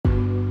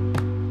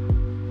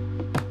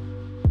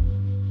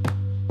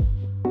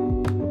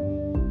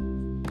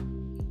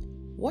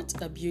What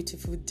a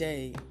beautiful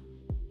day.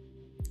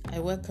 I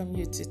welcome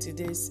you to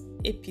today's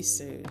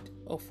episode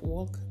of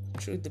Walk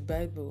Through the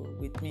Bible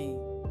with me.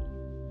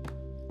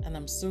 And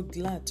I'm so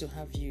glad to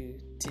have you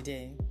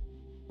today.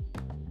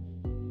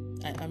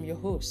 I am your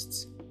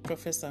host,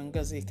 Professor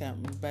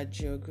Ngozika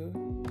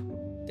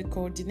Mbadiogu, the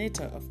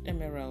coordinator of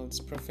Emerald's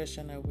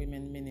Professional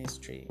Women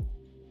Ministry.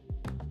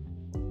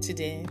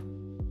 Today,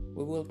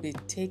 we will be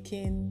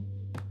taking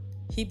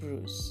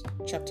Hebrews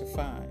chapter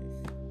 5.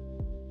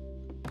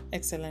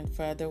 Excellent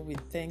Father, we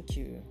thank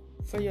you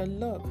for your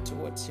love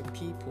towards your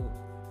people.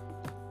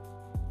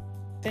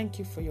 Thank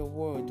you for your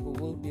word we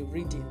will be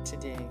reading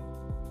today.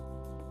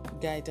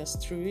 Guide us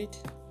through it,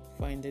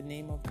 for in the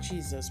name of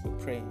Jesus we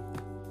pray.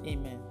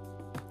 Amen.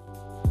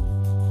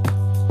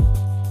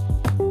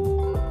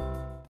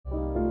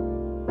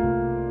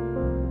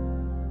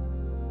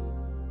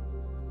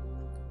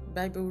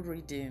 Bible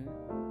reading,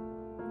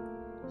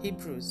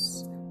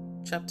 Hebrews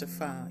chapter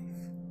 5,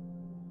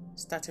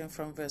 starting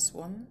from verse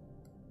 1.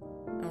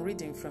 I'm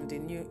reading from the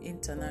New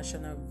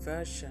International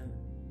Version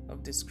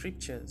of the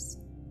Scriptures.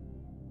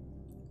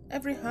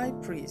 Every high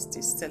priest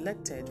is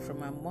selected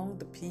from among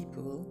the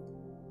people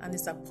and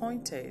is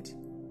appointed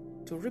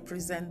to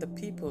represent the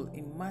people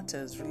in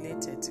matters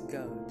related to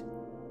God,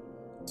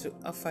 to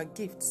offer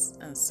gifts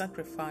and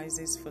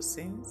sacrifices for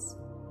sins.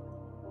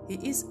 He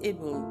is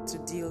able to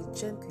deal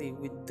gently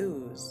with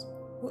those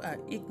who are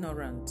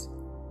ignorant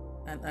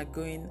and are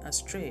going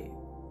astray,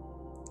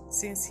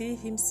 since he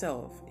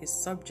himself is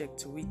subject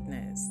to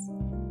weakness.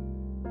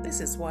 This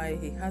is why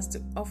he has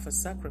to offer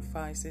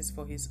sacrifices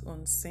for his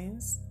own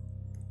sins,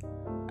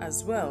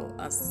 as well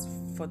as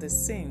for the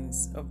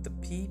sins of the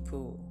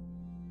people.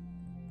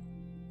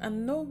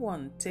 And no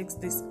one takes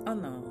this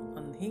honor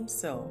on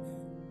himself,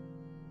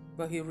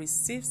 but he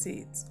receives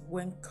it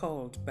when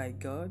called by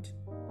God,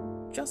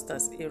 just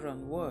as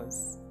Aaron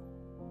was.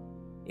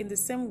 In the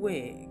same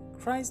way,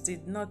 Christ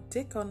did not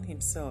take on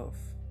himself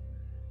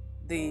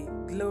the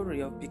glory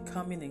of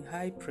becoming a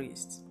high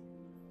priest.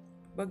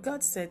 But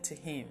God said to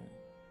him,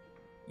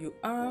 "You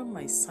are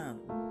my son.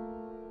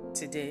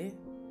 Today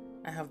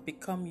I have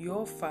become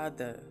your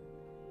father."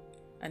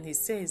 And he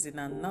says in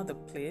another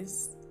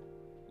place,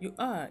 "You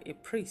are a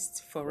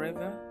priest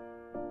forever,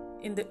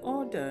 in the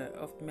order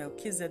of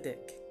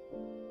Melchizedek."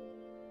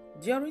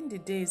 During the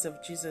days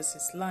of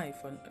Jesus'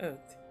 life on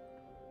earth,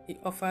 he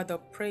offered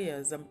up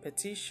prayers and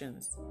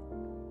petitions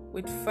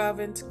with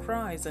fervent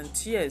cries and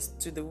tears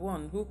to the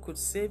one who could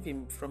save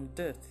him from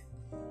death,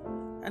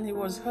 and he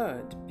was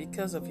heard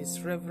because of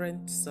his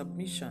reverent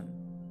submission.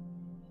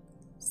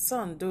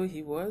 Son though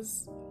he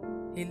was,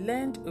 he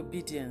learned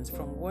obedience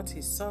from what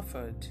he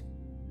suffered,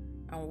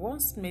 and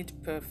once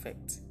made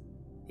perfect,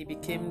 he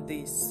became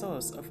the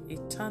source of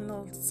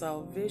eternal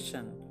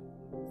salvation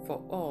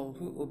for all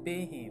who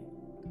obey him,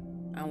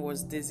 and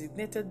was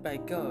designated by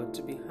God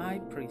to be high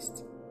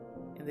priest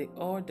in the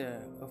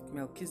order of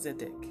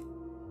Melchizedek.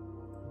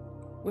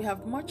 We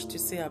have much to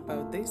say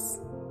about this,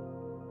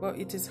 but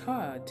it is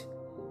hard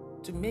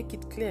to make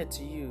it clear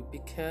to you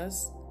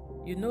because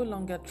you no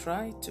longer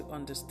try to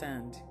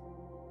understand.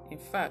 In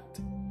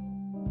fact,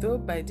 though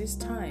by this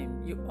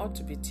time you ought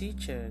to be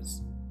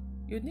teachers,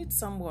 you need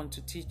someone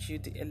to teach you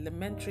the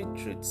elementary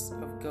truths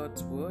of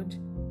God's Word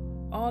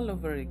all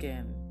over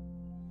again.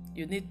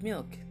 You need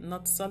milk,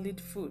 not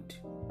solid food.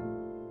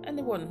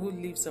 Anyone who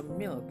lives on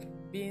milk,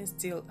 being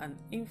still an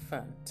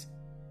infant,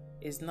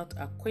 is not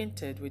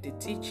acquainted with the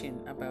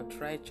teaching about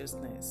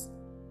righteousness.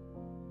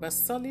 But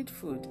solid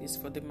food is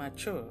for the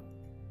mature,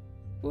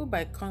 who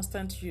by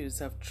constant use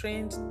have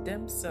trained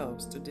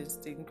themselves to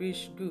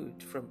distinguish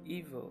good from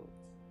evil.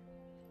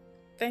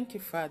 Thank you,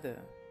 Father,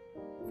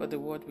 for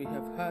the word we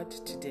have heard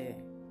today.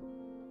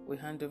 We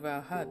hand over our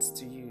hearts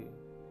to you,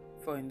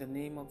 for in the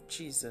name of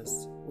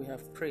Jesus we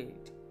have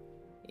prayed.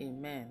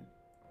 Amen.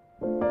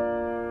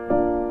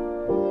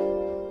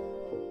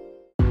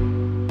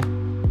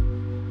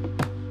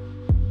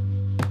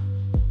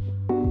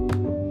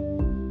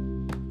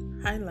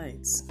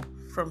 Highlights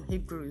from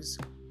Hebrews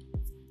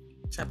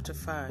chapter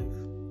 5.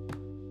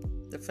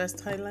 The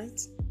first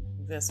highlight,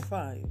 verse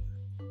 5.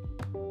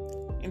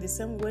 In the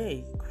same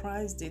way,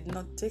 Christ did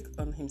not take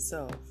on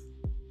himself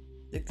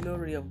the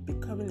glory of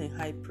becoming a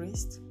high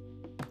priest,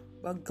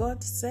 but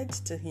God said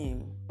to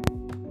him,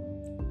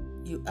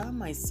 "You are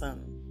my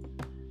son.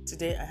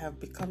 Today I have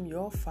become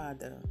your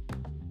father."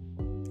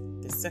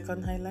 The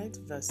second highlight,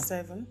 verse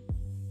 7.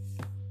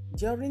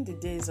 During the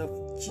days of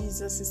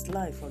Jesus'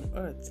 life on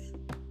earth,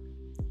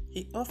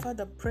 he offered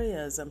up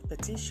prayers and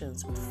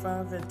petitions with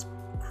fervent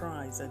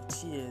cries and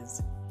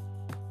tears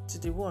to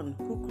the one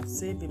who could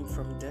save him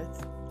from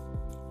death,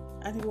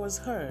 and he was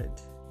heard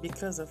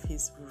because of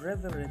his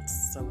reverent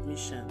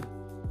submission.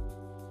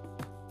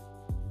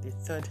 The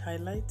third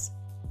highlight,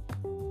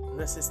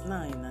 verses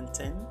 9 and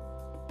 10.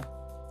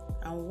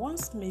 And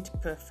once made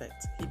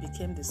perfect, he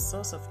became the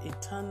source of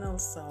eternal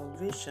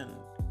salvation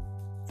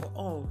for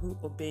all who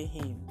obey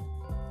him,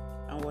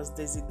 and was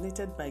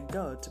designated by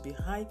God to be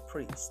high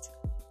priest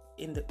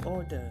in the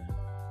order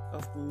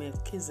of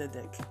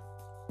Melchizedek.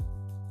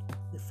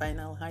 The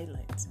final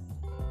highlight.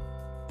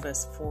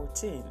 Verse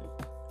 14.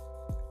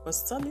 But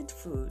solid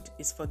food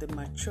is for the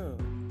mature,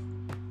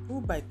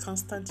 who by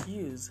constant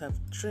use have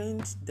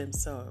trained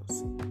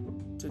themselves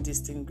to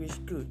distinguish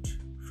good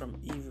from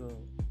evil.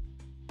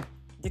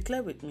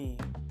 Declare with me.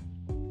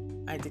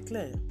 I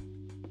declare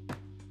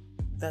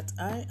that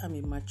I am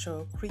a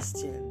mature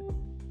Christian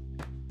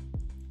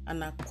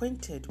and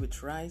acquainted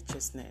with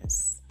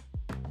righteousness.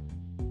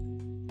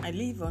 I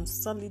live on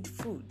solid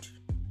food,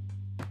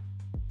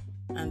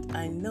 and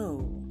I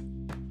know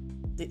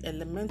the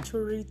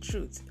elementary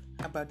truth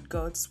about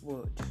God's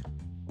word.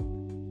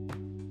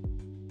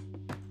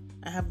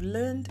 I have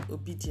learned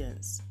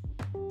obedience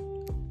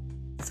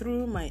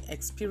through my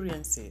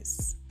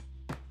experiences,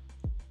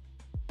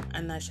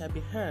 and I shall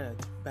be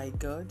heard by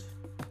God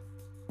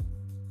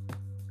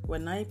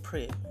when I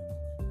pray,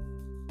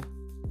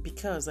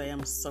 because I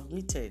am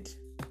submitted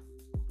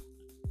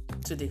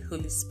to the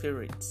Holy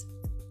Spirit.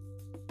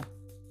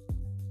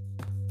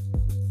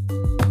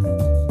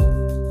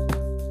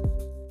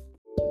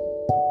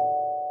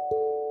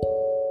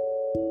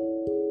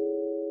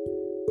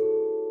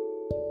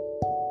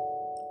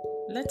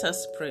 Let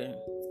us pray.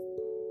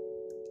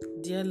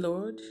 Dear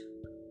Lord,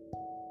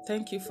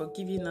 thank you for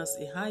giving us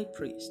a high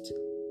priest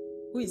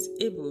who is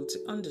able to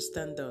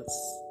understand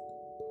us.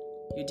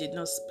 You did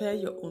not spare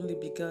your only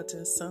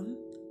begotten Son,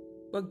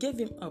 but gave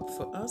him up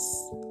for us.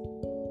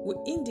 We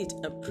indeed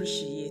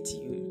appreciate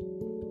you.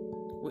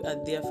 We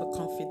are therefore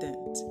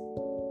confident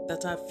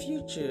that our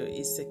future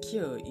is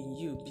secure in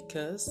you,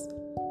 because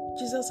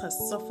Jesus has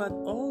suffered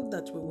all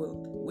that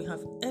we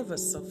have ever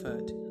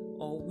suffered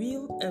or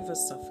will ever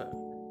suffer.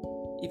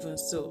 Even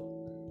so,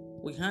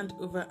 we hand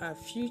over our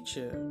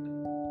future,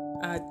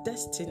 our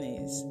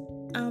destinies,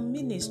 our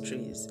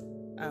ministries,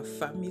 our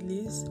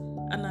families,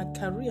 and our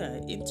career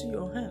into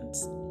your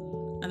hands,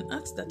 and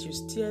ask that you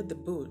steer the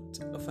boat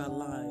of our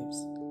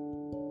lives.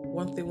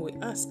 One thing we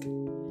ask,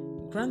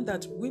 grant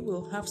that we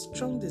will have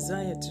strong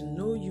desire to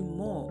know you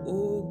more,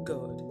 O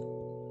God,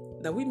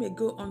 that we may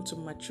go on to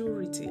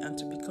maturity and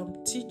to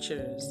become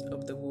teachers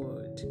of the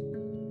word.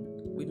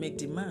 We make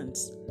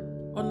demands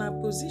on our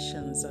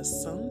positions as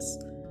sons,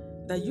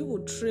 that you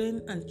will train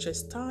and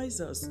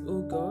chastise us,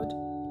 O God,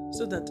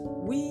 so that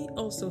we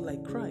also,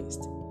 like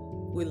Christ,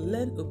 will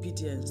learn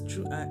obedience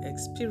through our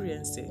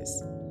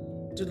experiences.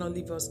 Do not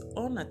leave us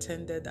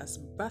unattended as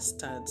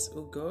bastards,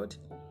 O God.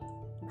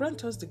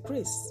 Grant us the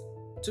grace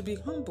to be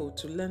humble,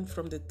 to learn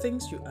from the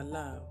things you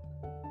allow.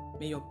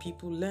 May your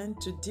people learn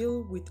to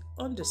deal with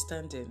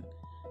understanding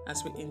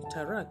as we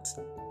interact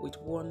with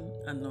one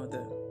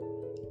another.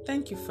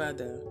 Thank you,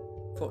 Father,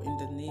 for in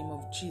the name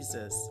of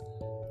Jesus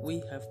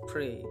we have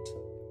prayed.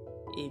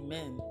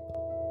 Amen.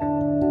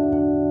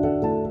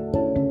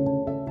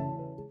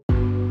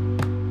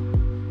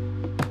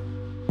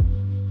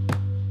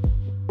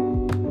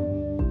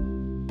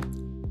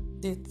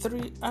 The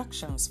 3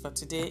 actions for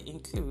today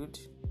include: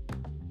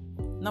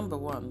 number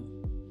 1,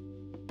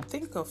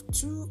 think of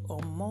 2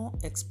 or more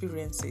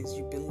experiences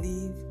you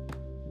believe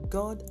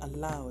God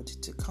allowed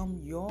to come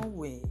your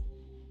way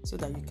so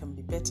that you can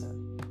be better,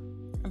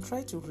 and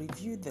try to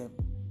review them.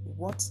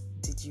 What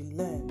did you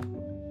learn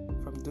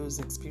from those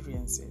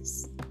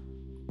experiences?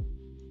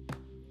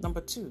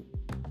 Number 2,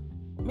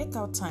 make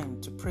out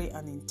time to pray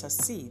and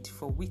intercede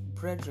for weak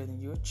brethren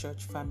in your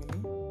church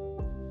family.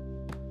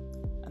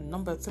 And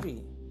number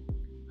 3,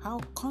 how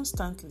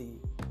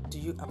constantly do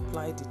you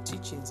apply the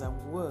teachings and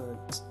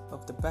words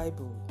of the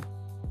Bible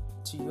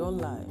to your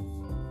life?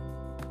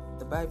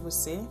 The Bible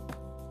says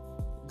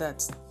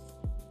that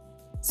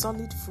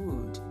solid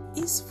food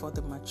is for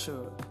the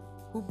mature,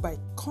 who by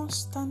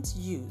constant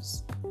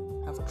use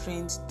have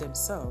trained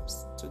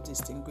themselves to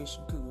distinguish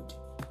good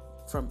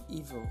from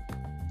evil.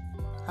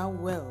 How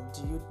well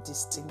do you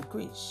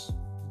distinguish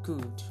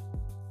good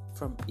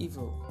from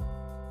evil?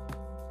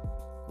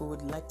 We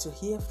would like to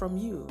hear from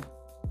you.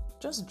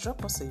 Just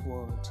drop us a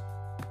word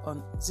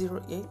on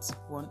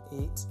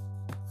 0818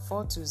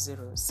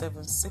 420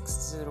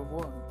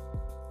 7601.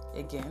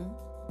 Again,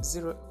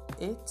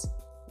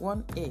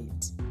 0818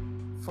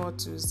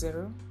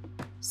 420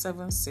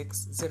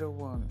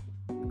 7601.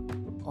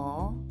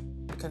 Or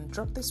you can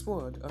drop this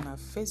word on our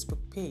Facebook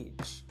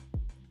page.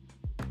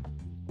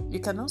 You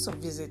can also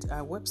visit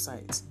our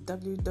website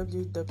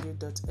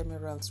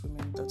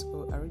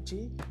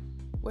www.emeraldswomen.org,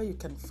 where you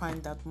can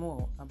find out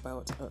more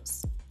about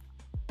us.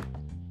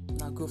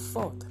 Now go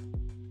forth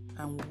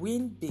and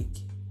win big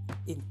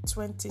in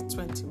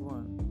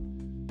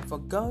 2021, for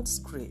God's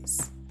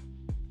grace,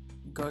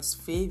 God's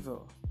favor,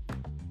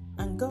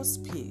 and God's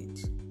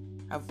speed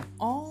have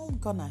all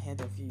gone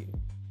ahead of you.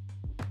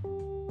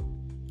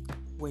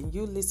 When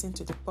you listen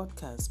to the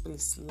podcast,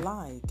 please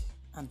like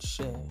and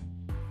share.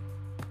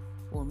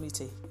 We'll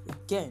meet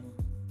again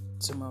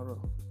tomorrow.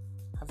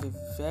 Have a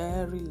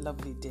very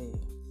lovely day.